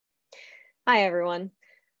Hi, everyone.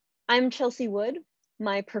 I'm Chelsea Wood.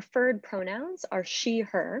 My preferred pronouns are she,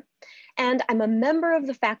 her, and I'm a member of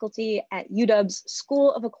the faculty at UW's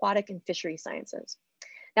School of Aquatic and Fishery Sciences.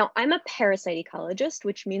 Now, I'm a parasite ecologist,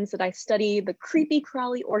 which means that I study the creepy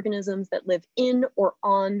crawly organisms that live in or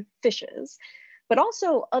on fishes, but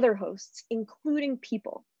also other hosts, including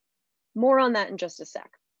people. More on that in just a sec.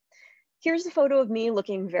 Here's a photo of me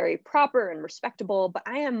looking very proper and respectable, but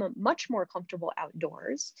I am much more comfortable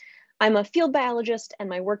outdoors. I'm a field biologist and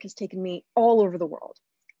my work has taken me all over the world.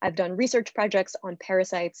 I've done research projects on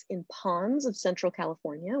parasites in ponds of Central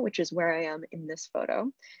California, which is where I am in this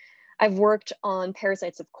photo. I've worked on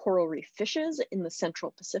parasites of coral reef fishes in the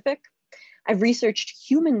Central Pacific. I've researched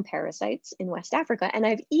human parasites in West Africa, and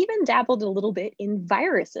I've even dabbled a little bit in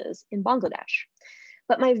viruses in Bangladesh.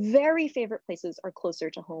 But my very favorite places are closer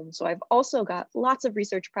to home. So I've also got lots of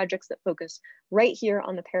research projects that focus right here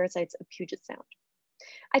on the parasites of Puget Sound.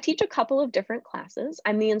 I teach a couple of different classes.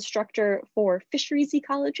 I'm the instructor for Fisheries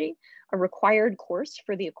Ecology, a required course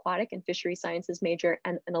for the Aquatic and Fishery Sciences major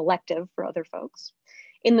and an elective for other folks.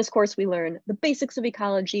 In this course, we learn the basics of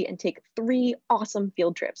ecology and take 3 awesome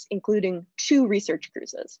field trips, including 2 research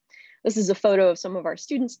cruises. This is a photo of some of our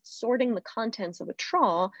students sorting the contents of a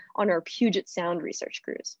trawl on our Puget Sound research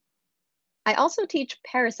cruise. I also teach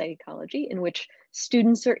parasite ecology, in which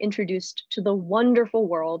students are introduced to the wonderful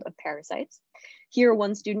world of parasites. Here,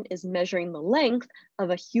 one student is measuring the length of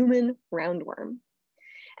a human roundworm.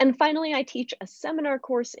 And finally, I teach a seminar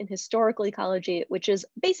course in historical ecology, which is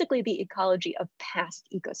basically the ecology of past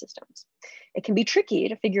ecosystems. It can be tricky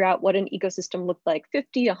to figure out what an ecosystem looked like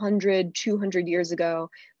 50, 100, 200 years ago,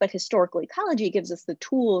 but historical ecology gives us the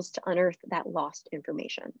tools to unearth that lost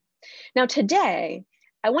information. Now, today,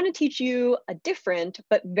 I want to teach you a different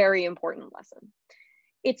but very important lesson.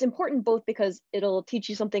 It's important both because it'll teach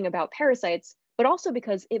you something about parasites, but also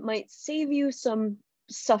because it might save you some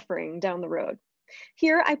suffering down the road.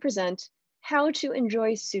 Here I present how to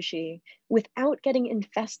enjoy sushi without getting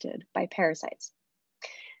infested by parasites.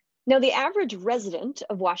 Now, the average resident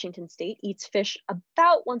of Washington state eats fish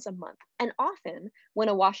about once a month, and often when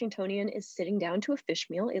a Washingtonian is sitting down to a fish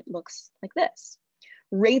meal, it looks like this.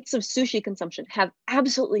 Rates of sushi consumption have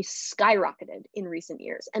absolutely skyrocketed in recent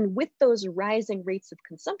years. And with those rising rates of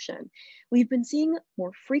consumption, we've been seeing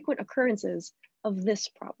more frequent occurrences of this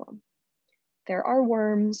problem. There are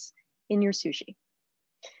worms in your sushi.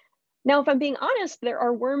 Now, if I'm being honest, there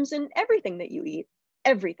are worms in everything that you eat,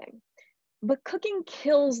 everything. But cooking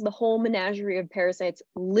kills the whole menagerie of parasites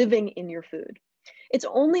living in your food. It's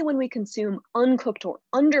only when we consume uncooked or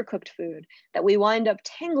undercooked food that we wind up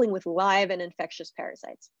tangling with live and infectious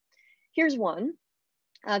parasites. Here's one.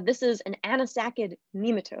 This is an Anisakid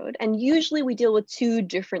nematode, and usually we deal with 2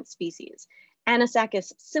 different species,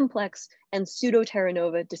 Anisakis simplex and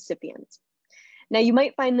Pseudoterranova decipiens. Now, you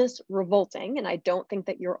might find this revolting, and I don't think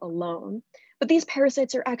that you're alone, but these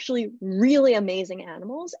parasites are actually really amazing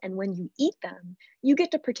animals, and when you eat them, you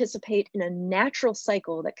get to participate in a natural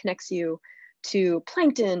cycle that connects you to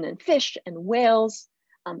plankton and fish and whales,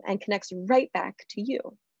 and connects right back to you.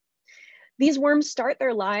 These worms start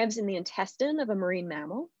their lives in the intestine of a marine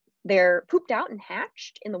mammal. They're pooped out and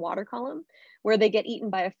hatched in the water column, where they get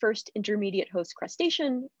eaten by a first intermediate host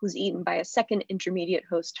crustacean, who's eaten by a second intermediate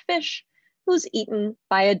host fish, who's eaten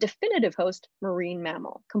by a definitive host marine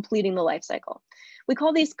mammal, completing the life cycle. We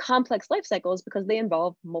call these complex life cycles because they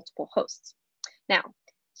involve multiple hosts. Now,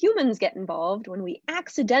 humans get involved when we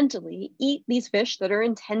accidentally eat these fish that are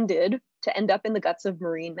intended to end up in the guts of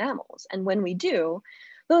marine mammals. And when we do,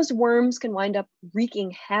 those worms can wind up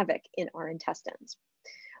wreaking havoc in our intestines.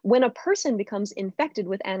 When a person becomes infected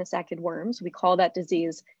with anisakid worms, we call that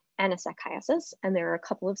disease anisakiasis, and there are a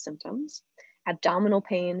couple of symptoms: abdominal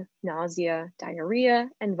pain, nausea, diarrhea,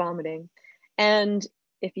 and vomiting. And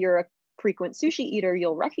if you're a frequent sushi eater,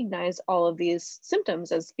 you'll recognize all of these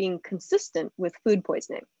symptoms as being consistent with food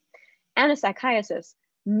poisoning. Anisakiasis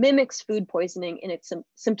mimics food poisoning in its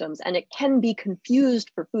symptoms, and it can be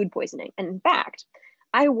confused for food poisoning. And in fact,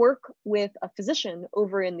 I work with a physician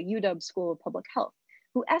over in the UW School of Public Health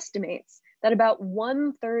who estimates that about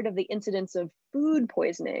 1/3 of the incidence of food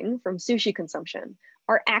poisoning from sushi consumption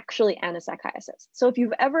are actually anisakiasis. So if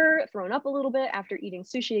you've ever thrown up a little bit after eating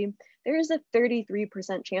sushi, there is a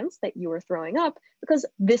 33% chance that you are throwing up because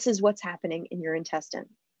this is what's happening in your intestine.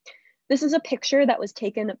 This is a picture that was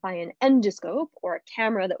taken by an endoscope, or a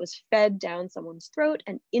camera that was fed down someone's throat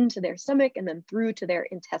and into their stomach and then through to their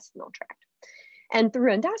intestinal tract. And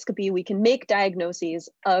through endoscopy, we can make diagnoses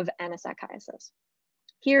of anisakiasis.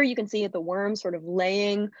 Here you can see the worm sort of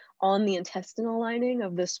laying on the intestinal lining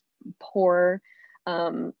of this poor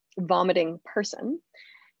vomiting person.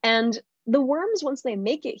 And The worms, once they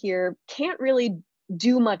make it here, can't really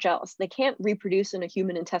do much else. They can't reproduce in a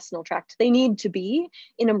human intestinal tract. They need to be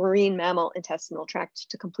in a marine mammal intestinal tract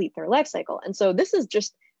to complete their life cycle. And so this is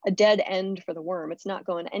just a dead end for the worm. It's not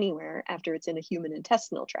going anywhere after it's in a human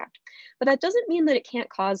intestinal tract. But that doesn't mean that it can't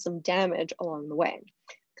cause some damage along the way,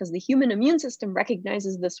 because the human immune system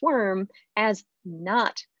recognizes this worm as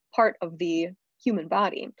not part of the human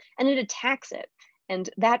body, and it attacks it. And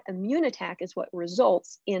that immune attack is what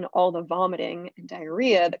results in all the vomiting and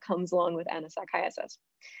diarrhea that comes along with anisakiasis.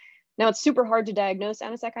 Now, it's super hard to diagnose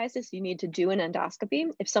anisakiasis. You need to do an endoscopy.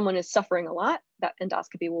 If someone is suffering a lot, that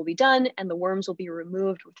endoscopy will be done and the worms will be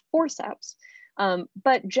removed with forceps.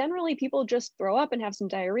 But generally, people just throw up and have some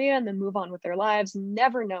diarrhea and then move on with their lives,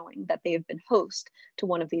 never knowing that they've been host to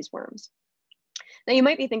one of these worms. Now, you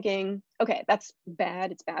might be thinking, okay, that's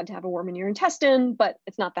bad. It's bad to have a worm in your intestine, but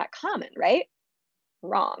it's not that common, right?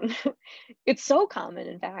 Wrong. It's so common,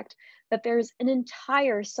 in fact, that there's an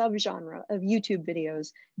entire subgenre of YouTube videos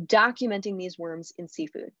documenting these worms in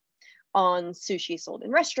seafood, on sushi sold in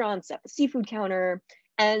restaurants, at the seafood counter,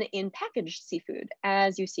 and in packaged seafood,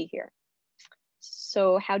 as you see here.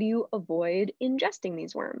 So how do you avoid ingesting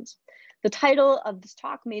these worms? The title of this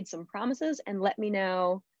talk made some promises, and let me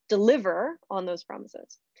now deliver on those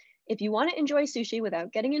promises. If you want to enjoy sushi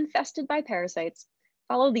without getting infested by parasites,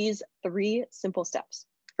 follow these 3 simple steps.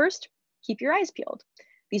 First, keep your eyes peeled.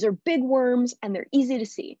 These are big worms and they're easy to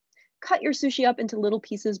see. Cut your sushi up into little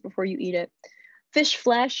pieces before you eat it. Fish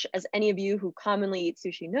flesh, as any of you who commonly eat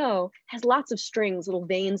sushi know, has lots of strings, little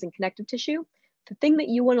veins and connective tissue. The thing that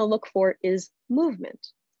you want to look for is movement.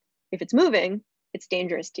 If it's moving, it's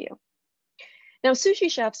dangerous to you. Now,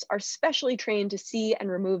 sushi chefs are specially trained to see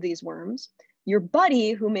and remove these worms. Your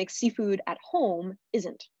buddy who makes seafood at home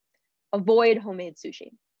isn't. Avoid homemade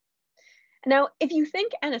sushi. Now, if you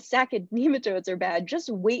think Anisakid nematodes are bad, just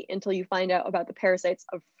wait until you find out about the parasites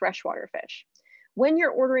of freshwater fish. When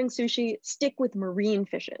you're ordering sushi, stick with marine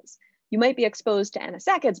fishes. You might be exposed to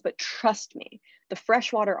Anisakids, but trust me, the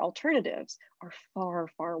freshwater alternatives are far,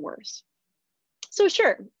 far worse. So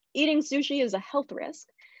sure, eating sushi is a health risk,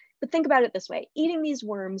 but think about it this way. Eating these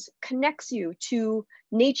worms connects you to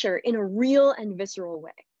nature in a real and visceral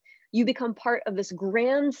way. You become part of this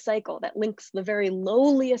grand cycle that links the very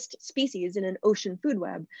lowliest species in an ocean food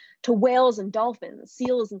web to whales and dolphins,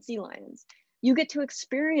 seals and sea lions. You get to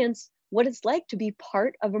experience what it's like to be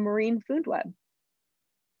part of a marine food web.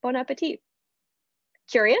 Bon appetit.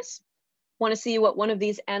 Curious? Want to see what one of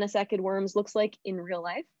these Anisakid worms looks like in real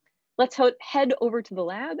life? Let's head over to the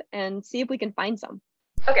lab and see if we can find some.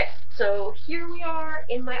 Okay, so here we are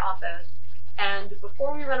in my office. And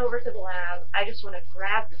before we run over to the lab, I just want to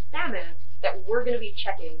grab the salmon that we're going to be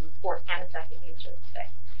checking for Anisakid nematodes today.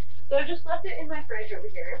 So I just left it in my fridge over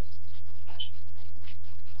here.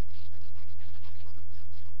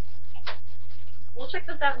 We'll check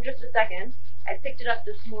this out in just a second. I picked it up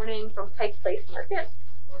this morning from Pike Place Market.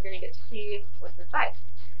 We're going to get to see what's inside.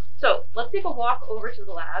 So let's take a walk over to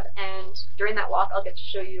the lab, and during that walk, I'll get to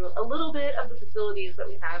show you a little bit of the facilities that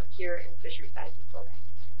we have here in Fishery Sciences Building.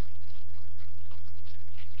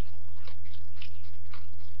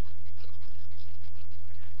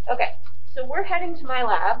 Okay, so we're heading to my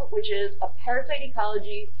lab, which is a parasite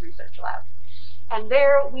ecology research lab. And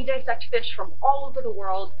there we dissect fish from all over the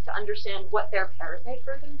world to understand what their parasite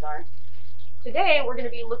burdens are. Today we're going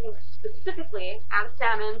to be looking specifically at a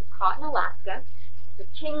salmon caught in Alaska. It's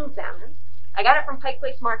a king salmon. I got it from Pike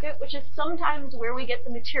Place Market, which is sometimes where we get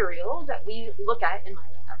the materials that we look at in my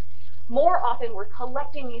lab. More often we're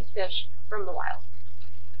collecting these fish from the wild.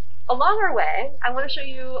 Along our way, I want to show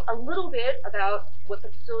you a little bit about what the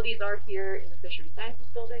facilities are here in the Fishery Sciences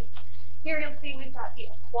Building. Here you'll see we've got the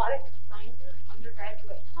Aquatic Sciences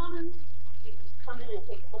undergraduate commons. You can come in and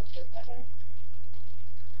take a look for a second.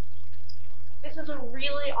 This is a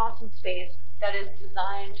really awesome space that is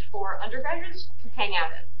designed for undergraduates to hang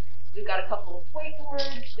out in. We've got a couple of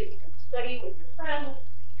whiteboards that you can study with your friends.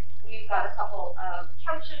 We've got a couple of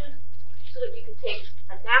couches so that you can take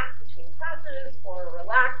a nap between classes or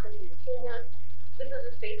relax and do your homework. This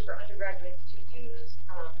is a space for undergraduates to use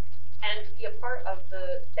and to be a part of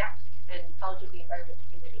the staff and College of the Environment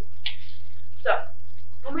community. So,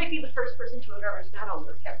 I might be the first person to have ever sat on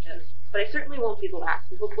those couches, but I certainly won't be the last,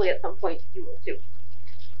 and hopefully at some point you will too.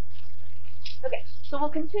 Okay, so we'll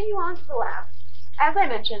continue on to the lab. As I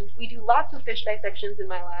mentioned, we do lots of fish dissections in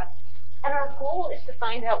my lab, and our goal is to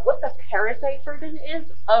find out what the parasite burden is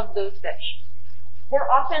of those fish. We're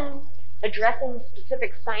often addressing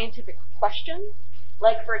specific scientific questions,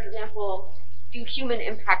 like, for example, do human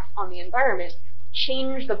impacts on the environment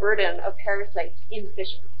change the burden of parasites in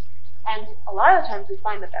fisheries? And a lot of the times we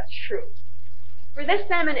find that that's true. For this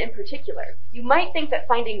salmon in particular, you might think that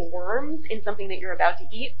finding worms in something that you're about to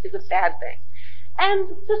eat is a bad thing. And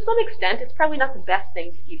to some extent, it's probably not the best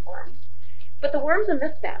thing to eat worms. But the worms in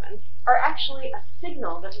this salmon are actually a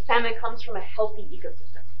signal that the salmon comes from a healthy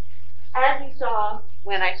ecosystem. As you saw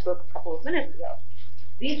when I spoke a couple of minutes ago,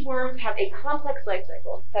 these worms have a complex life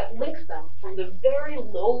cycle that links them from the very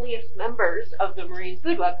lowliest members of the marine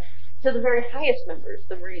food web to the very highest members,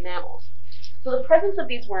 the marine mammals. So the presence of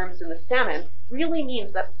these worms in the salmon really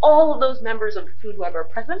means that all of those members of the food web are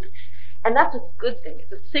present, and that's a good thing.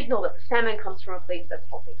 It's a signal that the salmon comes from a place that's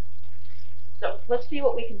healthy. So let's see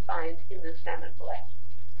what we can find in this salmon fillet.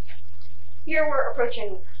 Here we're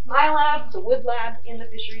approaching my lab, the wood lab in the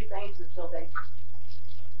Fishery Sciences Building.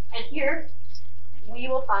 And here we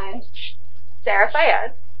will find Sarah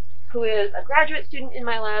Fayed, who is a graduate student in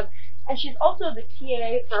my lab, and she's also the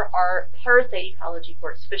TA for our parasite ecology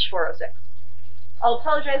course, Fish 406. I'll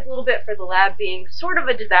apologize a little bit for the lab being sort of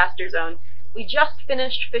a disaster zone. We just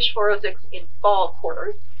finished Fish 406 in fall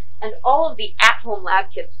quarters, and all of the at-home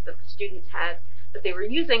lab kits that the students had that they were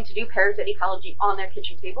using to do parasite ecology on their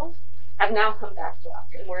kitchen tables have now come back to us,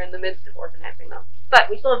 and we're in the midst of organizing them. But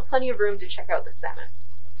we still have plenty of room to check out the salmon.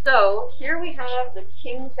 So here we have the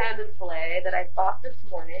king salmon fillet that I bought this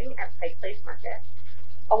morning at Pike Place Market.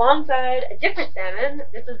 Alongside a different salmon,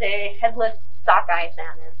 this is a headless sockeye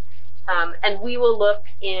salmon. And we will look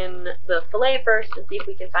in the fillet first and see if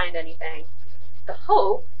we can find anything. The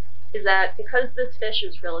hope is that because this fish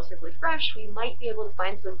is relatively fresh, we might be able to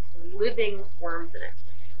find some living worms in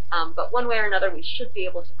it. But one way or another, we should be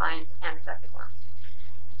able to find Anisakid worms.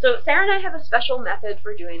 So Sarah and I have a special method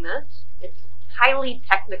for doing this. It's highly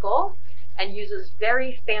technical and uses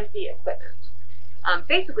very fancy equipment.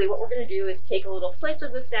 Basically, what we're going to do is take a little slice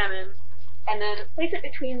of the salmon and then place it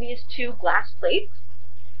between these two glass plates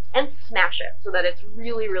and smash it so that it's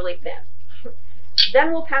really, really thin.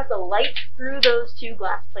 Then we'll pass a light through those two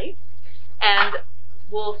glass plates, and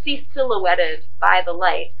we'll see silhouetted by the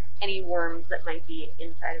light any worms that might be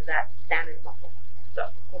inside of that salmon muscle. So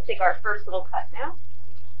we'll take our first little cut now.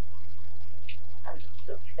 It's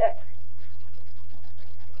so thick.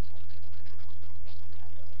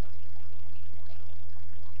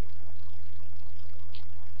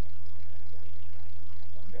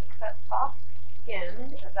 Cut off skin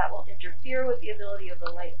because that will interfere with the ability of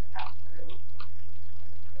the light to pass through.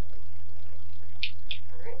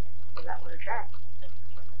 Alright, give that one a try.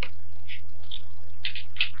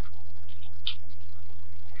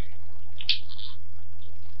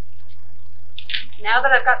 Now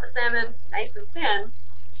that I've got the salmon nice and thin,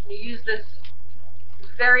 we use this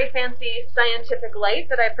very fancy scientific light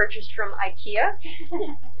that I purchased from IKEA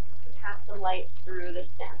to pass some light through the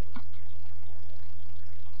salmon.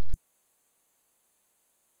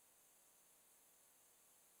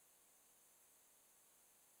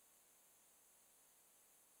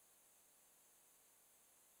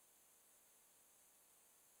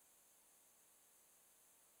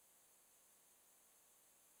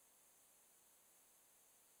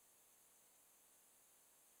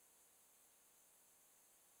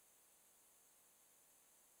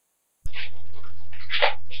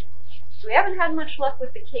 So we haven't had much luck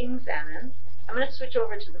with the king salmon. I'm going to switch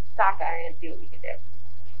over to the sockeye and see what we can do.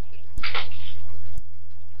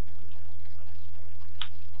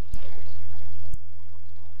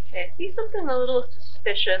 Okay, I see something a little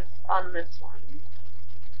suspicious on this one.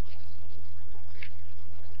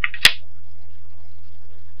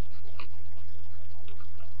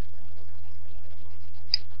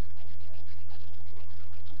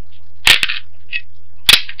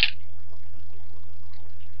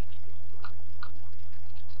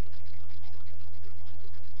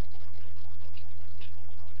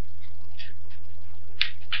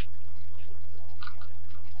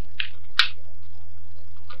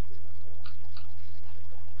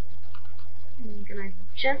 I'm going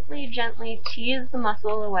to gently tease the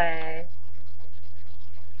muscle away.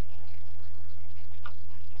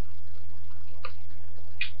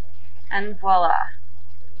 And voila.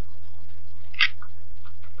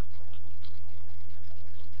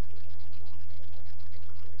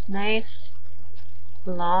 Nice,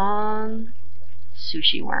 long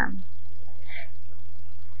sushi worm.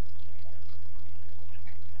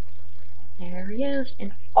 There he is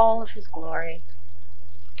in all of his glory.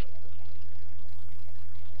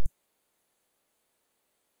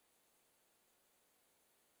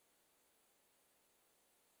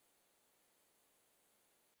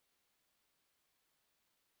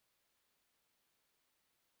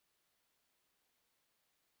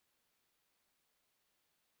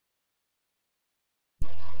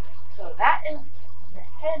 So that is the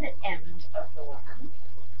head end of the worm.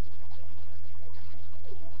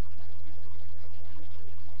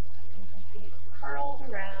 Be curled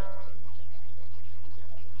around.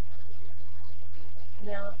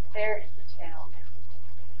 Now there is the tail now.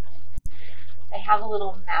 They have a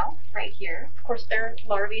little mouth right here. Of course, they're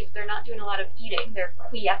larvae, so they're not doing a lot of eating. They're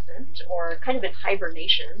quiescent, or kind of in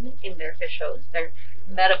hibernation in their fish host. They're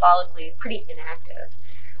metabolically pretty inactive.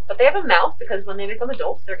 But they have a mouth because when they become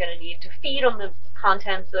adults, they're going to need to feed on the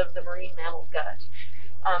contents of the marine mammal gut.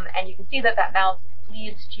 And you can see that that mouth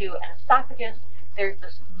leads to an esophagus. There's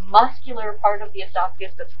this muscular part of the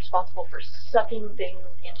esophagus that's responsible for sucking things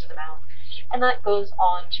into the mouth. And that goes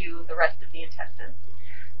on to the rest of the intestine.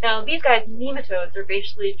 Now, these guys, nematodes, are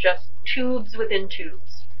basically just tubes within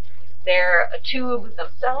tubes. They're a tube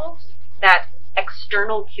themselves. That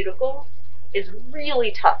external cuticle is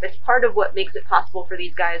really tough. It's part of what makes it possible for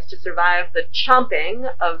these guys to survive the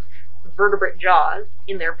chomping of vertebrate jaws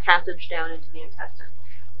in their passage down into the intestine.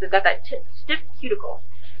 They've got that stiff cuticle.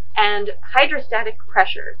 And hydrostatic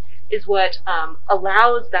pressure is what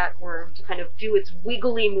allows that worm to kind of do its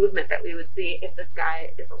wiggly movement that we would see if this guy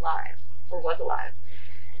is alive, or was alive.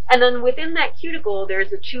 And then within that cuticle,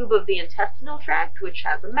 there's a tube of the intestinal tract, which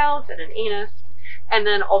has a mouth and an anus, and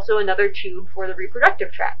then also another tube for the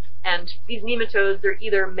reproductive tract. And these nematodes, they're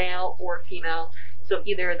either male or female, so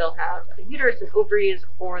either they'll have a uterus and ovaries,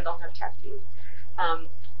 or they'll have testes.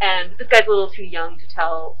 And this guy's a little too young to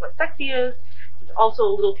tell what sex he is. He's also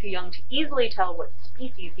a little too young to easily tell what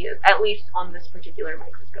species he is, at least on this particular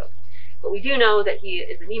microscope. But we do know that he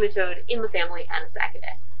is a nematode in the family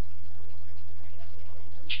Anisakidae.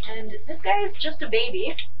 And this guy is just a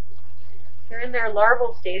baby. They're in their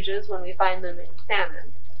larval stages when we find them in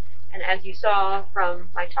salmon. And as you saw from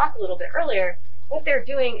my talk a little bit earlier, what they're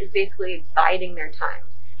doing is basically biding their time.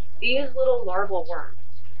 These little larval worms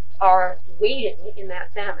are waiting in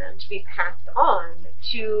that salmon to be passed on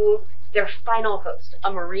to their final host,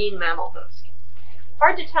 a marine mammal host.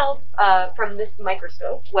 Hard to tell from this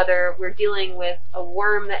microscope whether we're dealing with a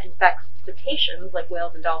worm that infects cetaceans like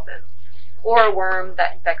whales and dolphins, or a worm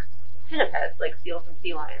that infects pinnipeds like seals and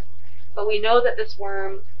sea lions. But we know that this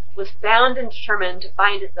worm was bound and determined to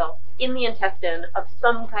find itself in the intestine of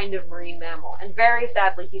some kind of marine mammal, and very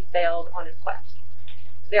sadly he failed on his quest.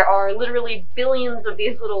 There are literally billions of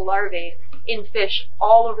these little larvae in fish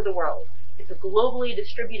all over the world. It's a globally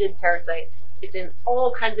distributed parasite. It's in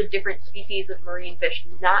all kinds of different species of marine fish,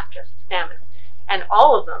 not just salmon. And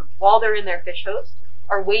all of them, while they're in their fish host,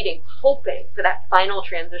 are waiting, hoping for that final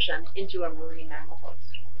transition into a marine mammal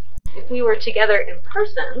host. If we were together in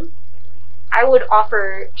person, I would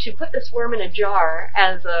offer to put this worm in a jar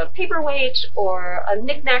as a paperweight or a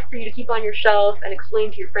knick-knack for you to keep on your shelf and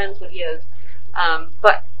explain to your friends what he is.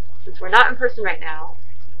 But since we're not in person right now,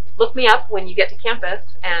 look me up when you get to campus,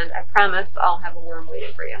 and I promise I'll have a worm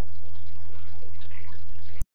waiting for you.